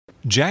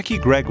Jackie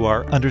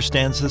Gregoire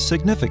understands the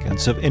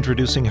significance of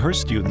introducing her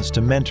students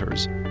to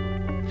mentors.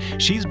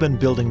 She's been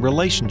building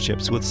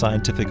relationships with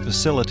scientific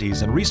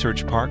facilities and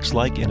research parks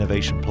like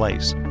Innovation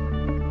Place.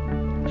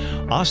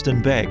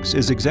 Austin Beggs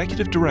is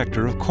Executive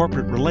Director of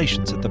Corporate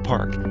Relations at the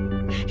park.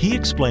 He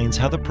explains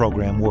how the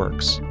program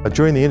works.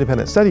 During the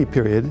independent study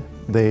period,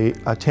 they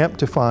attempt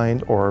to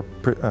find or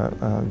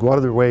go out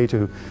of their way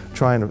to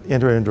try and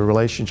enter into a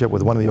relationship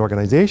with one of the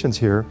organizations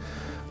here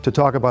to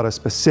talk about a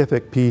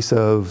specific piece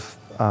of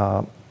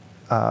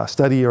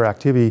study or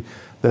activity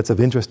that's of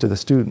interest to the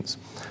students.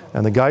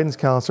 And the guidance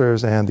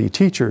counselors and the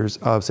teachers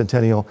of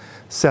Centennial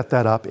set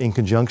that up in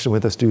conjunction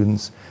with the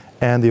students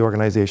and the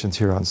organizations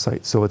here on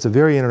site. So it's a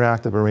very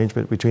interactive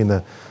arrangement between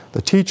the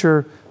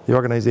teacher, the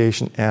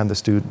organization, and the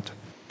student.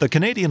 The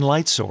Canadian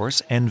Light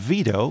Source and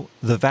VIDO,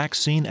 the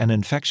Vaccine and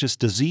Infectious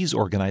Disease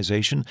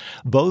Organization,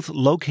 both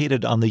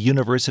located on the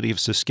University of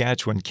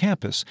Saskatchewan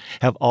campus,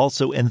 have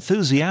also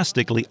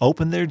enthusiastically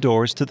opened their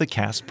doors to the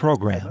CAST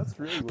program,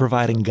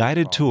 providing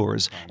guided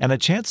tours and a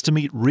chance to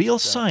meet real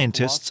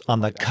scientists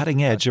on the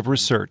cutting edge of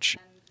research.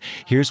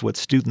 Here's what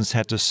students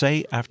had to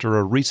say after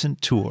a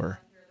recent tour.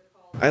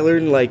 I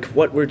learned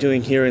what we're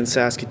doing here in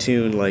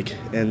Saskatoon,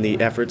 and the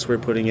efforts we're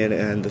putting in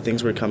and the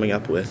things we're coming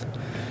up with.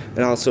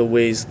 And also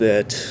ways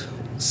that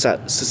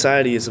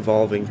society is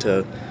evolving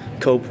to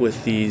cope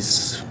with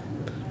these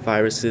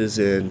viruses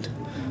and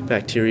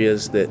bacteria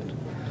that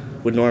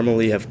would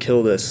normally have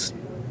killed us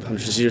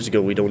hundreds of years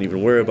ago. We don't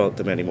even worry about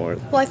them anymore.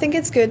 Well, I think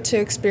it's good to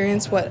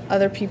experience what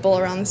other people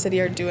around the city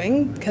are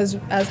doing, because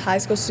as high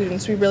school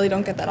students, we really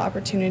don't get that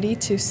opportunity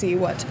to see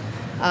what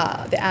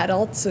the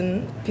adults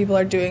and people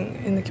are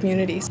doing in the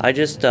communities. I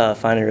just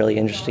find it really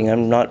interesting.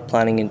 I'm not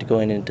planning into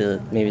going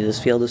into maybe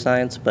this field of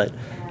science, but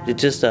it's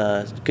just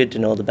good to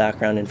know the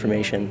background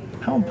information.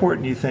 How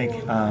important do you think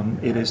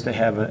it is to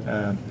have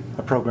a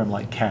program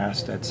like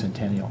CAST at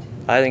Centennial?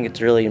 I think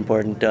it's really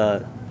important.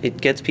 It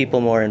gets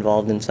people more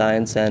involved in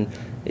science, and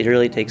it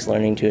really takes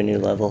learning to a new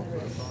level.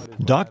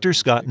 Dr.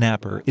 Scott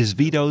Napper is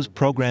VIDO's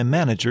program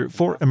manager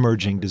for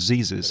emerging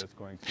diseases.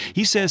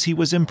 He says he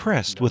was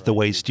impressed with the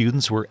way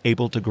students were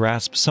able to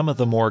grasp some of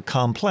the more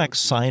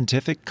complex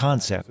scientific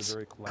concepts.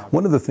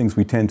 One of the things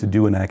we tend to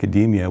do in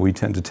academia, we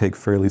tend to take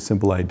fairly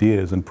simple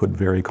ideas and put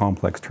very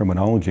complex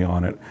terminology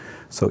on it.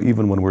 So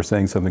even when we're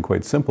saying something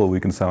quite simple, we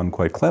can sound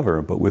quite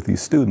clever. But with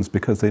these students,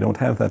 because they don't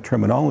have that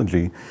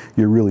terminology,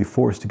 you're really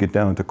forced to get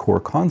down to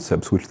core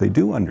concepts, which they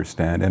do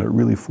understand, and it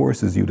really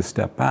forces you to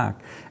step back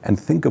and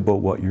think about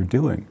what you're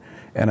doing.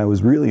 And I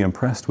was really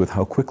impressed with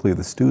how quickly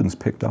the students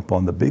picked up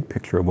on the big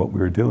picture of what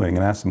we were doing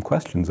and asked some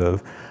questions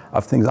of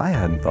things I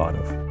hadn't thought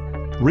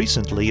of.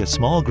 Recently, a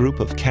small group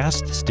of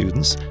CAST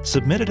students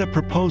submitted a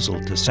proposal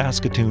to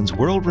Saskatoon's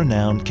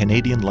world-renowned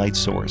Canadian Light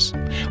Source,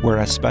 where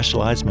a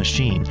specialized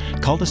machine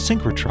called a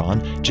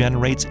synchrotron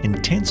generates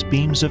intense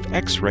beams of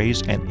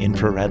X-rays and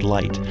infrared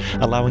light,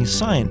 allowing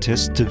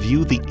scientists to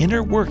view the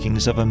inner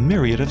workings of a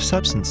myriad of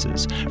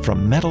substances,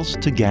 from metals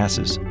to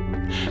gases.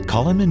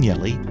 Colin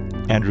Mignelli,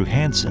 Andrew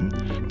Hansen,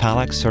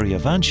 Palak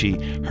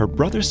Suryavanshi, her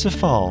brother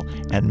Safal,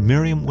 and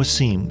Miriam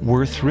Wasim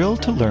were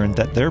thrilled to learn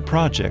that their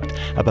project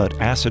about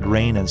acid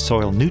rain and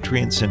soil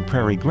nutrients in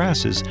prairie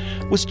grasses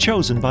was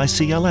chosen by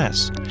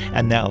CLS,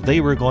 and now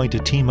they were going to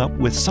team up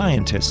with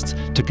scientists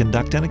to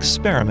conduct an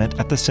experiment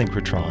at the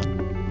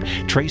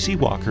synchrotron. Tracy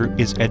Walker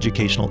is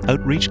Educational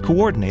Outreach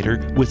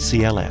Coordinator with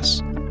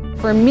CLS.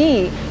 For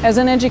me, as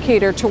an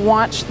educator, to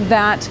watch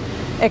that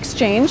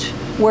exchange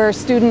where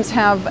students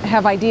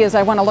have ideas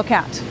I want to look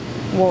at,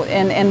 well,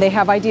 and they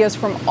have ideas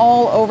from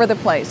all over the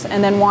place,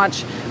 and then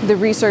watch the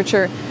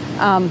researcher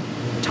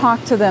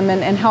talk to them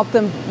and help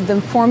them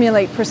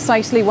formulate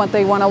precisely what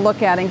they want to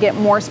look at and get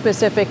more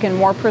specific and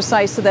more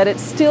precise, so that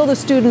it's still the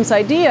students'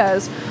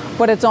 ideas,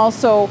 but it's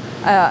also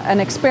an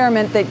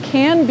experiment that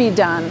can be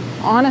done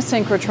on a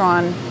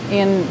synchrotron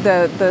in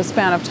the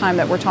span of time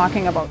that we're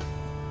talking about.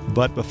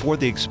 But before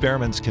the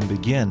experiments can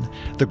begin,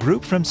 the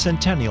group from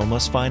Centennial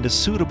must find a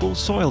suitable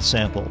soil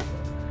sample.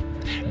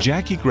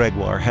 Jackie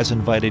Gregoire has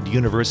invited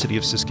University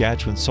of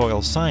Saskatchewan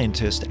soil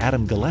scientist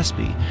Adam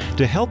Gillespie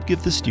to help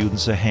give the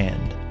students a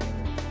hand.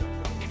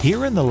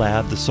 Here in the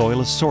lab, the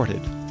soil is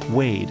sorted,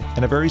 weighed,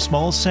 and a very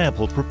small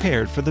sample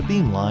prepared for the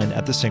beamline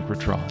at the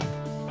synchrotron.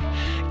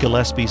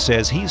 Gillespie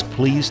says he's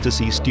pleased to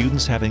see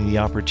students having the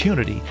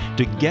opportunity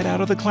to get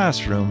out of the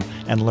classroom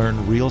and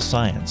learn real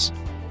science.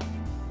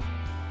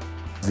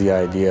 The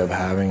idea of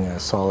having a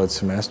solid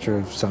semester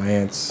of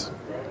science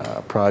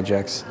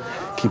projects,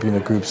 keeping the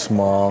group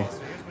small,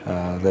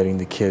 letting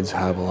the kids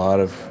have a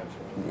lot of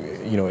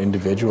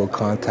individual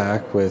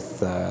contact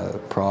with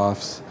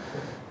profs,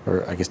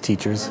 or I guess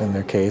teachers in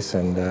their case,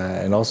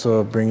 and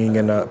also bringing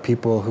in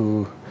people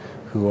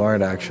who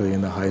aren't actually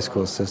in the high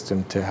school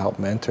system to help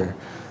mentor,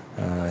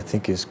 I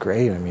think is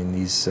great. I mean,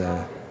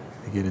 they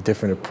get a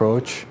different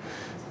approach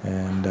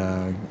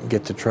and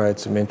get to try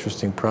some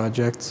interesting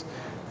projects.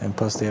 And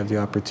plus they have the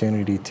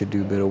opportunity to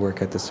do a bit of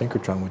work at the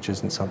synchrotron, which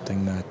isn't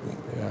something that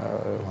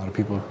a lot of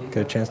people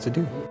get a chance to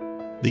do.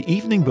 The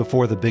evening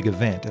before the big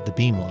event at the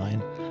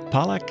beamline,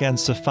 Palak and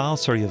Safal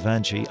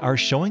Suryavanshi are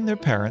showing their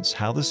parents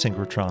how the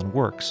synchrotron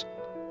works.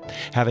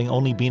 Having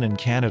only been in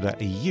Canada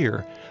a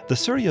year, the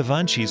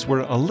Suryavanshis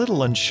were a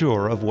little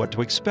unsure of what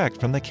to expect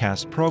from the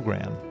CAST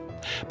program.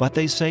 But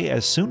they say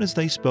as soon as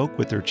they spoke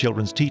with their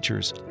children's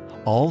teachers,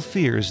 all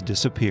fears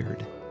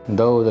disappeared.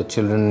 Though the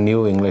children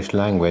knew English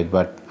language,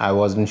 but I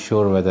wasn't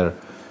sure whether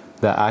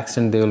the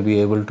accent they will be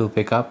able to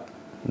pick up,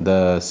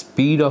 the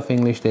speed of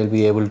English they'll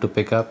be able to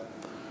pick up,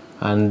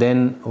 and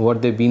then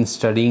what they've been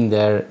studying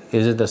there,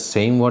 is it the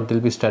same what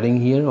they'll be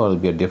studying here or will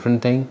be a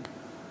different thing?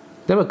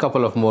 There were a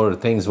couple of more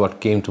things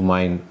what came to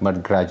mind,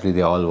 but gradually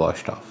they all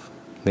washed off.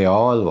 They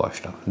all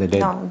washed off. They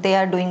did. No, they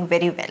are doing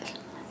very well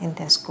in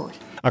their school.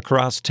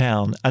 Across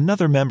town,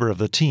 another member of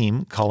the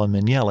team, Colin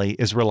Mignelli,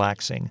 is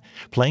relaxing,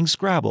 playing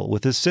Scrabble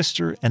with his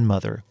sister and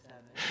mother.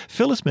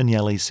 Phyllis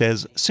Mignelli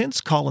says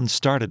since Colin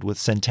started with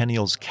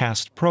Centennial's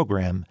CAST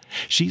program,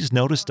 she's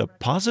noticed a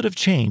positive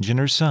change in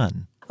her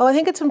son. Oh, I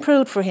think it's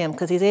improved for him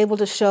because he's able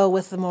to show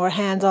with the more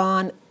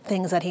hands-on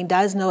things that he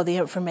does know the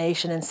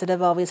information instead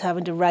of always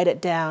having to write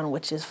it down,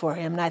 which is for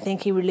him. And I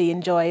think he really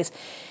enjoys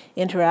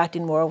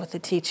interacting more with the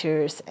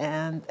teachers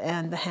and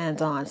the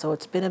hands-on. So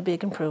it's been a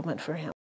big improvement for him.